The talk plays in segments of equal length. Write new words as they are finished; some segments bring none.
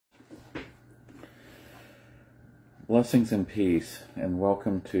Blessings and peace, and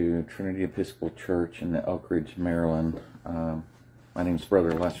welcome to Trinity Episcopal Church in Elk Ridge, Maryland. My name is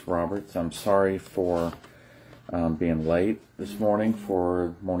Brother Les Roberts. I'm sorry for being late this morning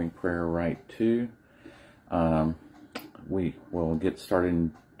for morning prayer Rite 2. We will get started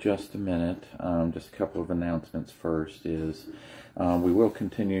in just a minute. Just a couple of announcements. First is we will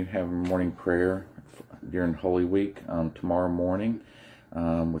continue having morning prayer during Holy Week tomorrow morning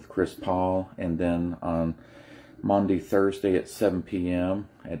with Chris Paul, and then on Monday, Thursday at 7 p.m.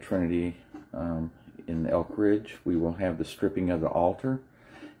 at Trinity in Elk Ridge, we will have the stripping of the altar.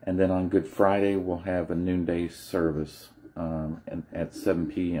 And then on Good Friday, we'll have a noonday service at 7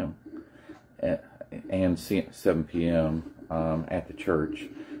 p.m. and 7 p.m. At the church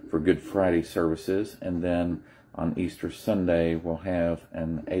for Good Friday services. And then on Easter Sunday, we'll have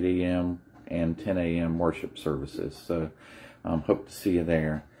an 8 a.m. and 10 a.m. worship services. So hope to see you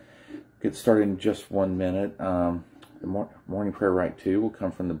there. Get started in just 1 minute. The morning prayer Rite 2 will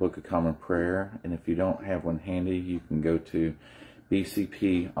come from the Book of Common Prayer, and if you don't have one handy, you can go to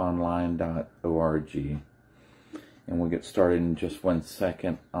bcponline.org. And we'll get started in just 1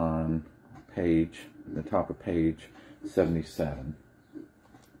 second on the top of page 77.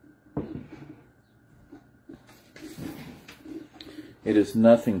 It is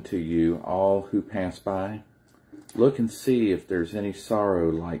nothing to you, all who pass by. Look and see if there's any sorrow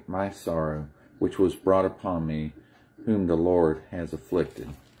like my sorrow, which was brought upon me, whom the Lord has afflicted.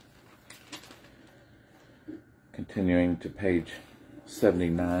 Continuing to page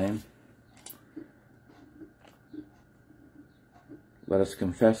 79. Let us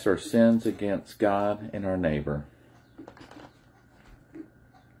confess our sins against God and our neighbor.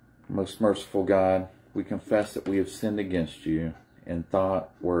 Most merciful God, we confess that we have sinned against you in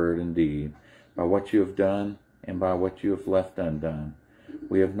thought, word, and deed, by what you have done and by what you have left undone.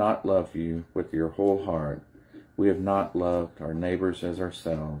 We have not loved you with your whole heart. We have not loved our neighbors as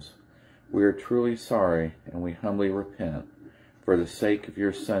ourselves. We are truly sorry, and we humbly repent. For the sake of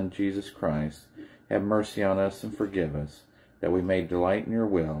your Son, Jesus Christ, have mercy on us and forgive us, that we may delight in your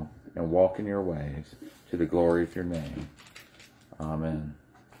will and walk in your ways, to the glory of your name. Amen.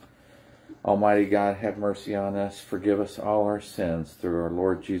 Almighty God, have mercy on us. Forgive us all our sins through our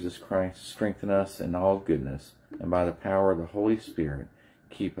Lord Jesus Christ. Strengthen us in all goodness, and by the power of the Holy Spirit,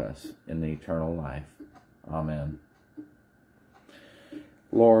 keep us in the eternal life. Amen.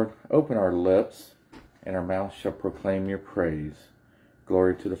 Lord, open our lips, and our mouth shall proclaim your praise.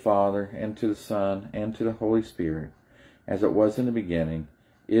 Glory to the Father, and to the Son, and to the Holy Spirit, as it was in the beginning,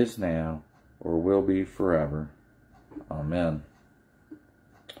 is now, or will be forever. Amen.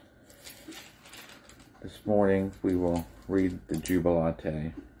 This morning we will read the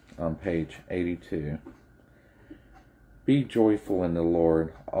Jubilate on page 82. Be joyful in the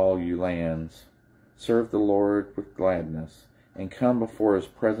Lord, all you lands. Serve the Lord with gladness, and come before his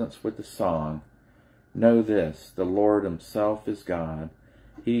presence with a song. Know this, the Lord himself is God.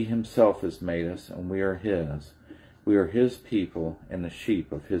 He himself has made us, and we are his. We are his people, and the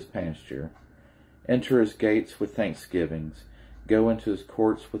sheep of his pasture. Enter his gates with thanksgivings. Go into his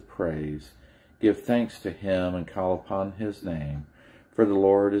courts with praise. Give thanks to him and call upon his name. For the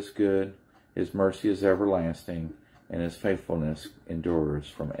Lord is good, his mercy is everlasting, and his faithfulness endures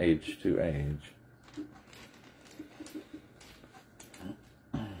from age to age.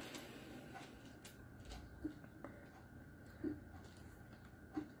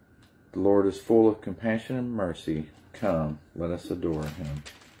 The Lord is full of compassion and mercy. Come, let us adore him.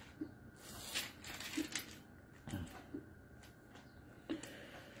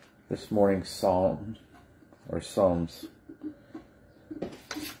 This morning's Psalms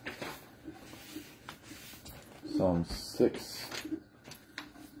 6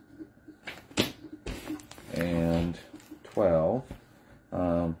 and 12,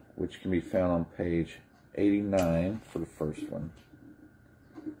 which can be found on page 89 for the first one.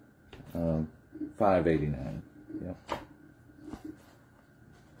 589. Yep.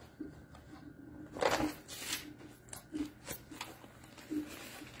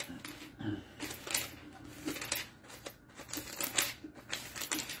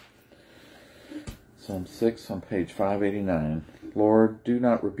 Psalm 6 on page 589. Lord, do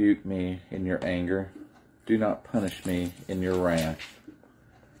not rebuke me in your anger. Do not punish me in your wrath.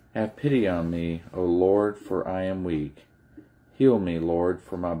 Have pity on me, O Lord, for I am weak. Heal me, Lord,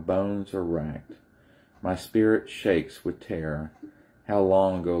 for my bones are racked. My spirit shakes with terror. How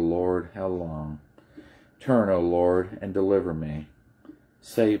long, O Lord, how long? Turn, O Lord, and deliver me.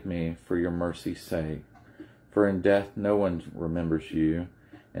 Save me for your mercy's sake. For in death no one remembers you,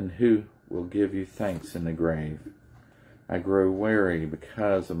 and who will give you thanks in the grave? I grow weary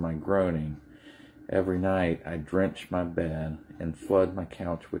because of my groaning. Every night I drench my bed and flood my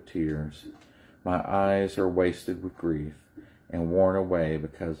couch with tears. My eyes are wasted with grief and worn away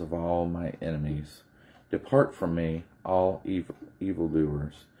because of all my enemies. Depart from me, all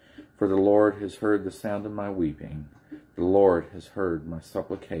evildoers, for the Lord has heard the sound of my weeping. The Lord has heard my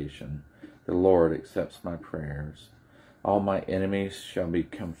supplication. The Lord accepts my prayers. All my enemies shall be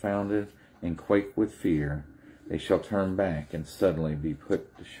confounded and quake with fear. They shall turn back and suddenly be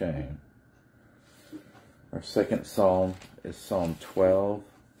put to shame. Our second psalm is Psalm 12,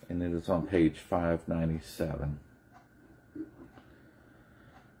 and it is on page 597.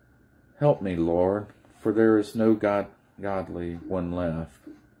 Help me, Lord, for there is no godly one left.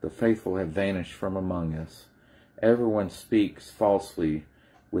 The faithful have vanished from among us. Everyone speaks falsely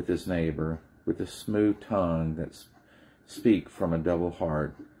with his neighbor, with a smooth tongue that speak from a double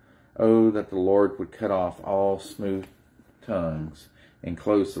heart. Oh, that the Lord would cut off all smooth tongues and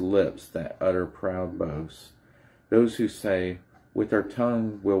close the lips that utter proud boasts. Those who say, with our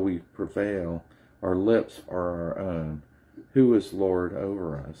tongue will we prevail, our lips are our own. Who is Lord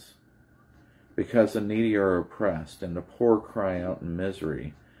over us? Because the needy are oppressed and the poor cry out in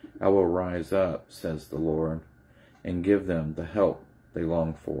misery, I will rise up, says the Lord, and give them the help they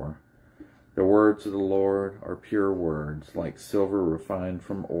long for. The words of the Lord are pure words, like silver refined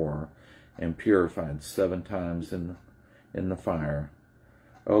from ore and purified 7 times in the fire.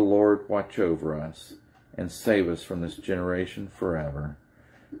 O Lord, watch over us and save us from this generation forever.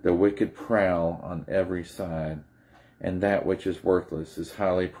 The wicked prowl on every side, and that which is worthless is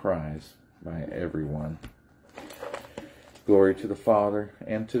highly prized by everyone. Glory to the Father,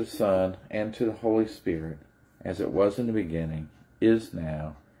 and to the Son, and to the Holy Spirit, as it was in the beginning, is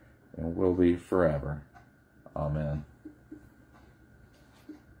now, and will be forever. Amen.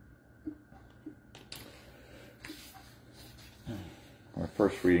 Our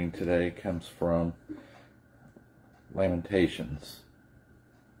first reading today comes from Lamentations.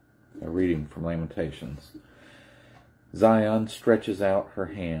 A reading from Lamentations. Zion stretches out her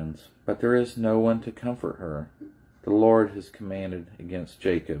hands, but there is no one to comfort her. The Lord has commanded against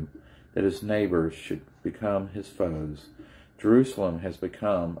Jacob that his neighbors should become his foes. Jerusalem has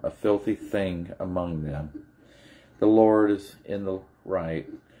become a filthy thing among them. The Lord is in the right,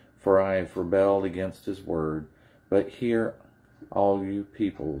 for I have rebelled against his word. But hear, all you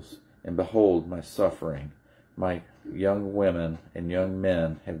peoples, and behold my suffering. My young women and young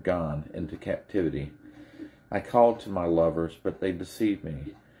men have gone into captivity. I called to my lovers, but they deceived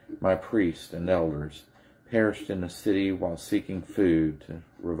me. My priests and elders perished in the city while seeking food to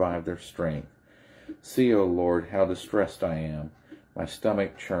revive their strength. See, O Lord, how distressed I am. My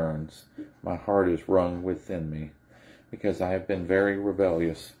stomach churns. My heart is wrung within me, because I have been very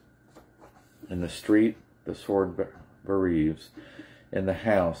rebellious. In the street, the sword bereaves. In the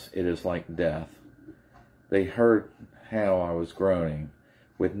house, it is like death. They heard how I was groaning,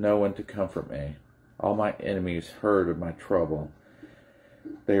 with no one to comfort me. All my enemies heard of my trouble.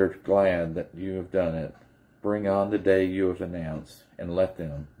 They are glad that you have done it. Bring on the day you have announced, and let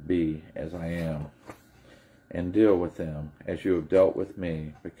them be as I am. And deal with them as you have dealt with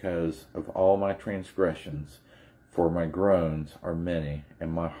me, because of all my transgressions. For my groans are many,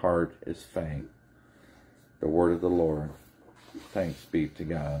 and my heart is faint. The word of the Lord. Thanks be to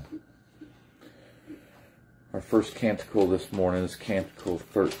God. Our first canticle this morning is Canticle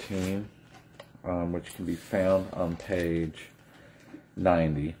 13, which can be found on page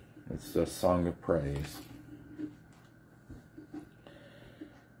 90. It's a song of praise.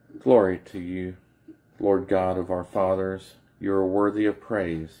 Glory to you, Lord God of our fathers. You are worthy of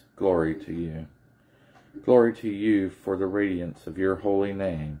praise. Glory to you. Glory to you for the radiance of your holy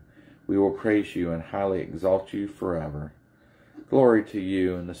name. We will praise you and highly exalt you forever. Glory to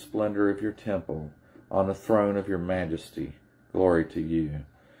you in the splendor of your temple, on the throne of your majesty. Glory to you.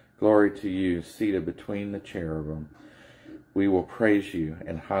 Glory to you, seated between the cherubim. We will praise you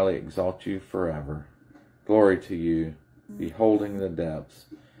and highly exalt you forever. Glory to you, beholding the depths,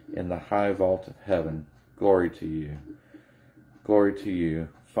 in the high vault of heaven. Glory to you. Glory to you,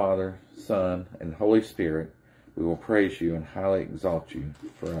 Father, Son, and Holy Spirit. We will praise you and highly exalt you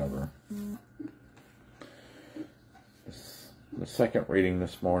forever. The second reading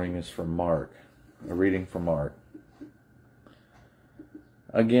this morning is from Mark. A reading from Mark.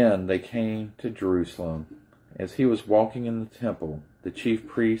 Again, they came to Jerusalem. As he was walking in the temple, the chief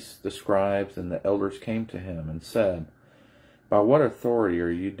priests, the scribes, and the elders came to him and said, "By what authority are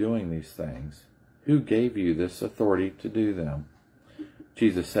you doing these things? Who gave you this authority to do them?"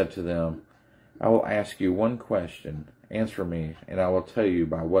 Jesus said to them, "I will ask you one question. Answer me, and I will tell you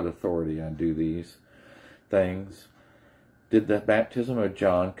by what authority I do these things. Did the baptism of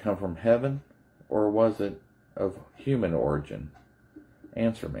John come from heaven, or was it of human origin?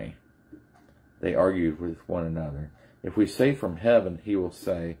 Answer me." They argued with one another. "If we say from heaven," he will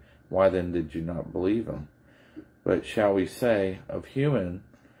say, "why then did you not believe him? But shall we say of human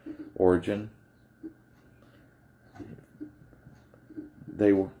origin?"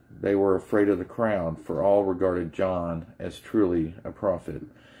 They were afraid of the crowd, for all regarded John as truly a prophet.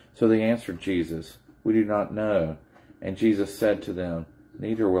 So they answered Jesus, "We do not know." And Jesus said to them,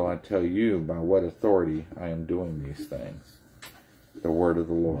 "Neither will I tell you by what authority I am doing these things." The word of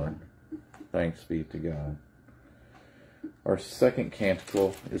the Lord. Thanks be to God. Our second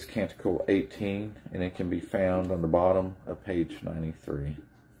canticle is Canticle 18, and it can be found on the bottom of page 93.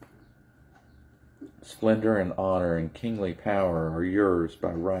 "Splendor and honor and kingly power are yours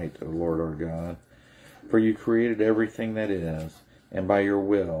by right, O Lord our God. For you created everything that is, and by your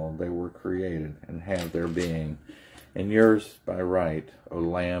will they were created and have their being. And yours by right, O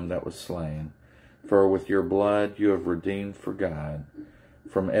Lamb that was slain. For with your blood you have redeemed for God,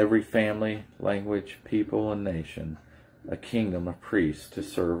 from every family, language, people, and nation, a kingdom of priests to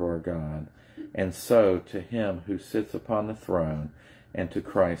serve our God. And so to him who sits upon the throne, and to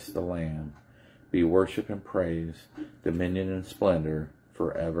Christ the Lamb, be worship and praise, dominion and splendor,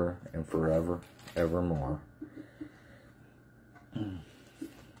 forever and forever, evermore."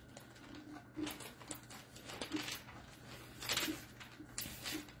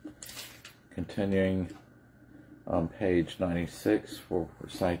 Continuing on page 96, we'll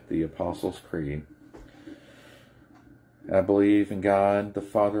recite the Apostles' Creed. "I believe in God, the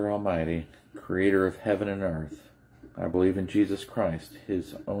Father Almighty, creator of heaven and earth. I believe in Jesus Christ,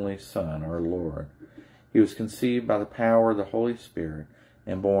 his only Son, our Lord. He was conceived by the power of the Holy Spirit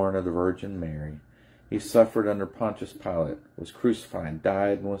and born of the Virgin Mary. He suffered under Pontius Pilate, was crucified,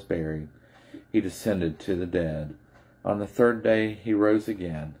 died, and was buried. He descended to the dead. On the third day he rose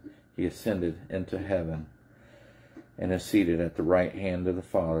again. He ascended into heaven and is seated at the right hand of the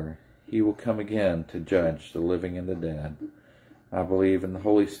Father. He will come again to judge the living and the dead. I believe in the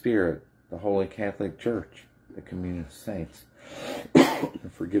Holy Spirit, the Holy Catholic Church, the communion of saints, the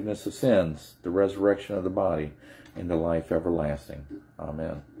forgiveness of sins, the resurrection of the body, and the life everlasting.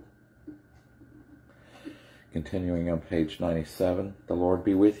 Amen." Continuing on page 97, "The Lord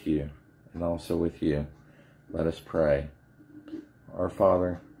be with you, and also with you. Let us pray. Our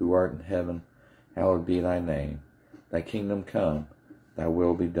Father, who art in heaven, hallowed be thy name. Thy kingdom come, thy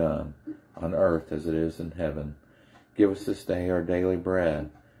will be done, on earth as it is in heaven. Give us this day our daily bread,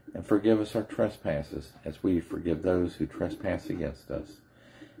 and forgive us our trespasses, as we forgive those who trespass against us.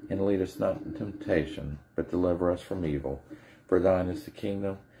 And lead us not into temptation, but deliver us from evil. For thine is the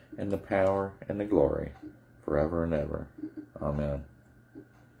kingdom, and the power, and the glory, forever and ever. Amen."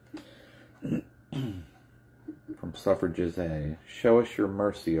 From Suffrages A. "Show us your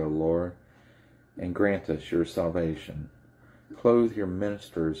mercy, O Lord, and grant us your salvation. Clothe your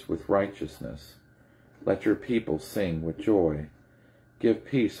ministers with righteousness. Let your people sing with joy. Give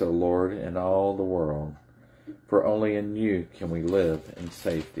peace, O Lord, in all the world, for only in you can we live in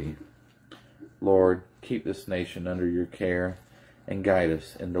safety. Lord, keep this nation under your care, and guide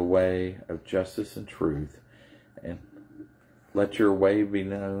us in the way of justice and truth, and let your way be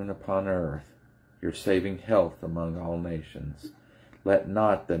known upon earth, your saving health among all nations. Let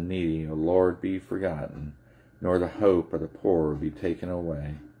not the needy, O Lord, be forgotten, nor the hope of the poor be taken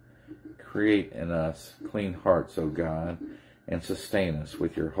away. Create in us clean hearts, O God, and sustain us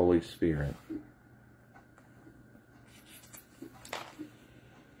with your Holy Spirit."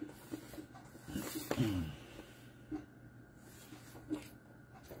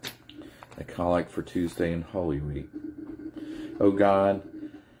 A collect for Tuesday in Holy Week. O God,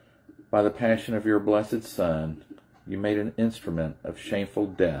 by the passion of your blessed Son, you made an instrument of shameful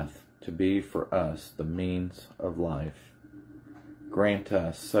death to be for us the means of life. Grant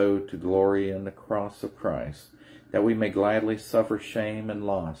us so to glory in the cross of Christ, that we may gladly suffer shame and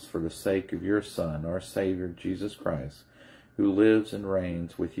loss for the sake of your Son, our Savior, Jesus Christ, who lives and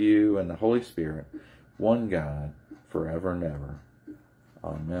reigns with you and the Holy Spirit, one God, forever and ever.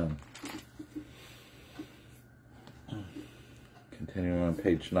 Amen. Continuing on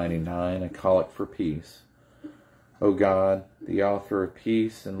page 99, a collect for peace. O God, the author of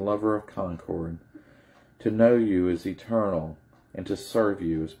peace and lover of concord, to know you is eternal, and to serve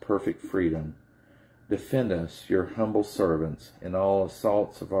you is perfect freedom. Defend us, your humble servants, in all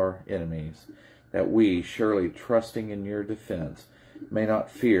assaults of our enemies, that we, surely trusting in your defense, may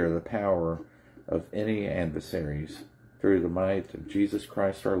not fear the power of any adversaries, through the might of Jesus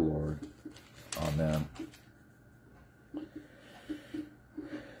Christ our Lord. Amen.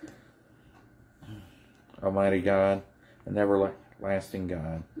 Almighty God and everlasting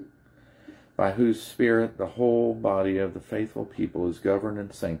God, by whose Spirit the whole body of the faithful people is governed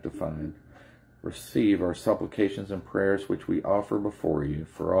and sanctified. Receive our supplications and prayers which we offer before you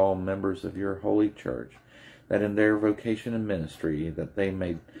for all members of your holy church, that in their vocation and ministry that they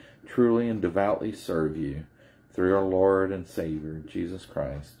may truly and devoutly serve you, through our Lord and Savior, Jesus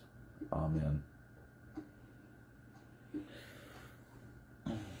Christ. Amen.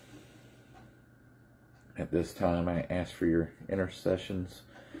 At this time, I ask for your intercessions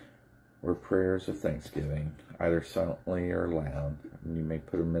or prayers of thanksgiving, either silently or loud. And you may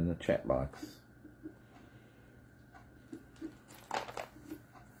put them in the chat box.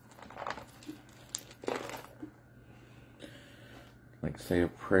 I'd like to say a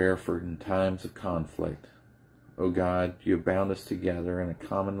prayer for in times of conflict. O God, you have bound us together in a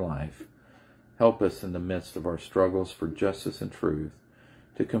common life. Help us in the midst of our struggles for justice and truth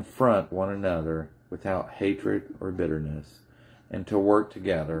to confront one another without hatred or bitterness, and to work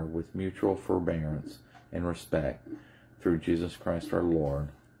together with mutual forbearance and respect through Jesus Christ our Lord.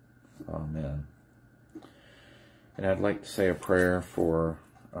 Amen. And I'd like to say a prayer for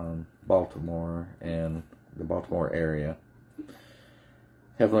Baltimore and the Baltimore area.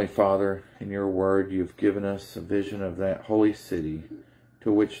 Heavenly Father, in your word you have given us a vision of that holy city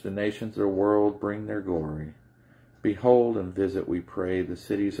to which the nations of the world bring their glory. Behold and visit, we pray, the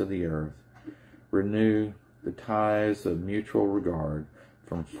cities of the earth. Renew the ties of mutual regard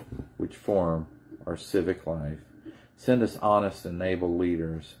from which form our civic life. Send us honest and able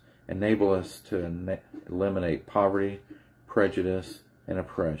leaders. Enable us to eliminate poverty, prejudice, and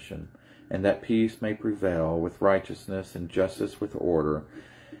oppression, and that peace may prevail with righteousness and justice with order,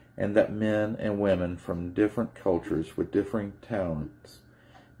 and that men and women from different cultures with differing talents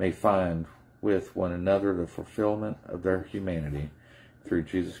may find with one another the fulfillment of their humanity through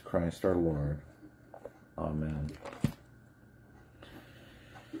Jesus Christ our Lord. Amen.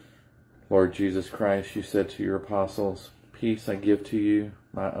 Lord Jesus Christ, you said to your apostles, "Peace I give to you,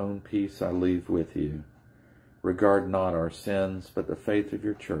 my own peace I leave with you. Regard not our sins, but the faith of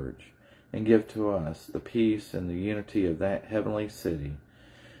your church, and give to us the peace and the unity of that heavenly city,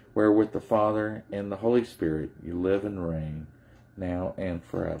 where with the Father and the Holy Spirit you live and reign, now and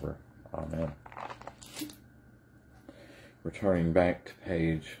forever." Amen. Returning back to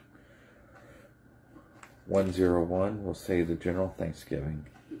page 101, we'll say the general thanksgiving.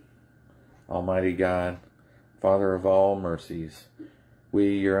 Almighty God, Father of all mercies,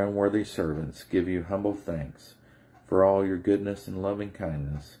 we, your unworthy servants, give you humble thanks for all your goodness and loving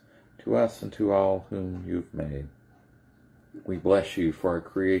kindness to us and to all whom you've made. We bless you for our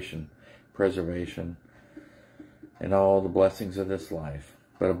creation, preservation, and all the blessings of this life,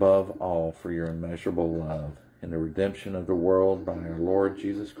 but above all for your immeasurable love and the redemption of the world by our Lord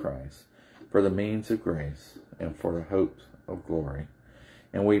Jesus Christ, for the means of grace and for the hope of glory.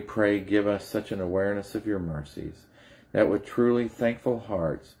 And we pray, give us such an awareness of your mercies, that with truly thankful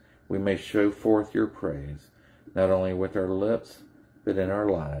hearts we may show forth your praise, not only with our lips, but in our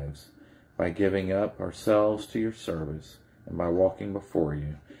lives, by giving up ourselves to your service, and by walking before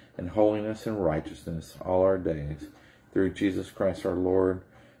you in holiness and righteousness all our days, through Jesus Christ our Lord,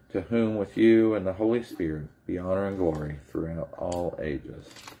 to whom with you and the Holy Spirit be honor and glory throughout all ages.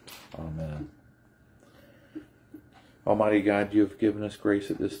 Amen. Almighty God, you have given us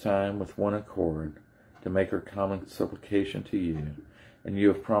grace at this time with one accord to make our common supplication to you, and you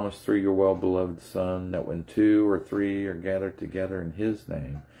have promised through your well-beloved Son that when 2 or 3 are gathered together in his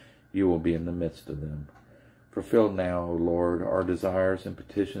name, you will be in the midst of them. Fulfill now, O Lord, our desires and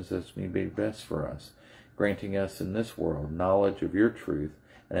petitions as may be best for us, granting us in this world knowledge of your truth,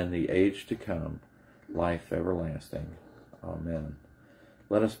 and in the age to come, life everlasting. Amen.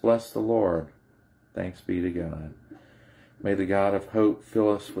 Let us bless the Lord. Thanks be to God. May the God of hope fill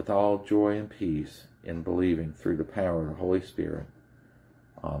us with all joy and peace in believing through the power of the Holy Spirit.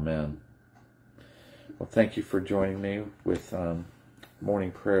 Amen. Well, thank you for joining me with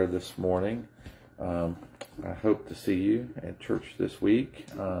morning prayer this morning. I hope to see you at church this week,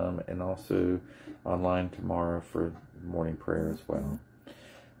 and also online tomorrow for morning prayer as well.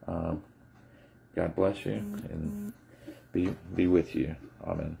 God bless you and be with you.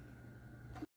 Amen.